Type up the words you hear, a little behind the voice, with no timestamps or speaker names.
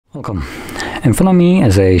Welcome. In front of me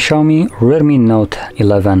is a Xiaomi Redmi Note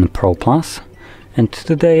 11 Pro Plus, and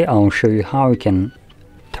today I'll show you how you can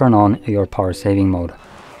turn on your power saving mode.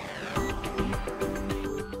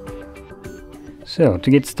 So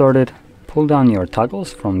to get started, pull down your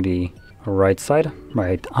toggles from the right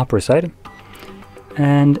upper side,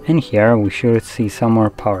 and in here we should see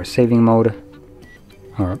somewhere power saving mode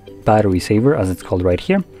or battery saver as it's called right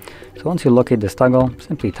here. So once you locate this toggle,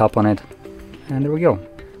 simply tap on it, and there we go.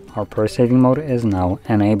 Our power saving mode is now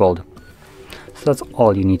enabled. So that's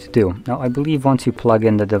all you need to do. Now I believe once you plug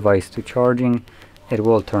in the device to charging, it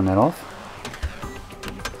will turn it off.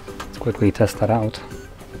 Let's quickly test that out.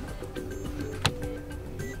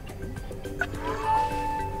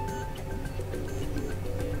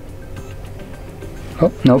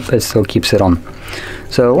 Oh, nope, it still keeps it on.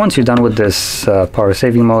 So once you're done with this power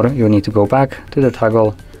saving mode, you'll need to go back to the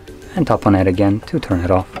toggle and tap on it again to turn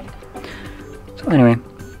it off. So anyway,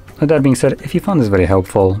 with that being said, if you found this very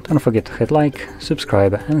helpful, don't forget to hit like,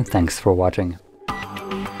 subscribe, and thanks for watching.